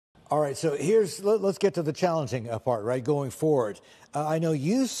All right, so let's get to the challenging part, right, going forward. I know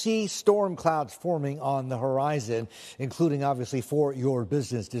you see storm clouds forming on the horizon, including obviously for your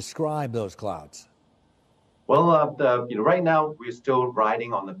business. Describe those clouds. Well, right now we're still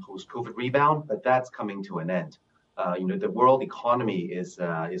riding on the post-COVID rebound, but that's coming to an end. The world economy is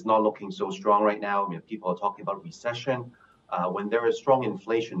not looking so strong right now. I mean, people are talking about recession. When there is strong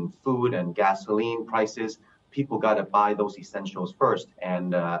inflation in food and gasoline prices, people got to buy those essentials first.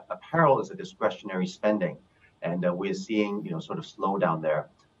 And apparel is a discretionary spending, and we're seeing sort of slowdown there.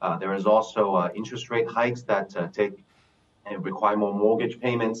 There is also interest rate hikes that require more mortgage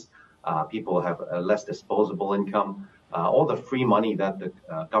payments. People have less disposable income. All the free money that the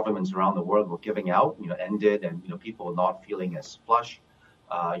governments around the world were giving out, ended, and people are not feeling as flush.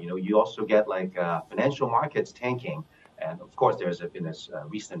 You also get like financial markets tanking, and of course there's been this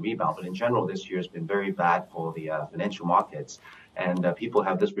recent rebound. But in general, this year has been very bad for the financial markets, and people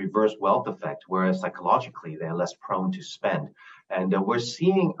have this reverse wealth effect, whereas psychologically they're less prone to spend. And we're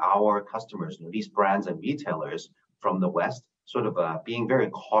seeing our customers, these brands and retailers from the West, sort of being very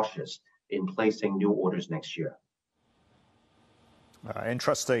cautious in placing new orders next year.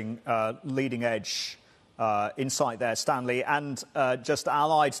 Interesting leading edge insight there, Stanley. And just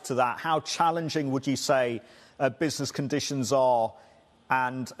allied to that, how challenging would you say business conditions are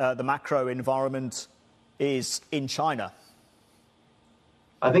and the macro environment is in China?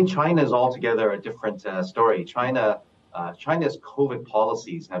 I think China is altogether a different story. China's COVID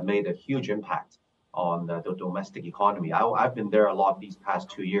policies have made a huge impact on the domestic economy. I've been there a lot these past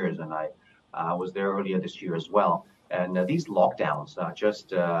 2 years, and I was there earlier this year as well. And these lockdowns are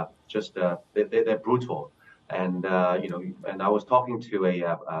they're brutal. And and I was talking to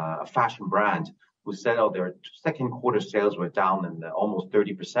a fashion brand who said, their second quarter sales were down in almost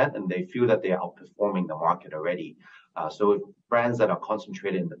 30%, and they feel that they are outperforming the market already. So brands that are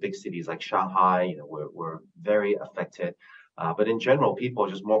concentrated in the big cities like Shanghai, were very affected. But in general, people are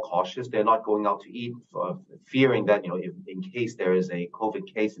just more cautious. They're not going out to eat, fearing that, if, in case there is a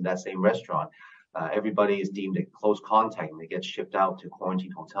COVID case in that same restaurant, everybody is deemed a close contact and they get shipped out to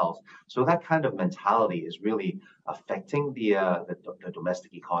quarantine hotels. So that kind of mentality is really affecting the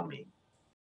domestic economy.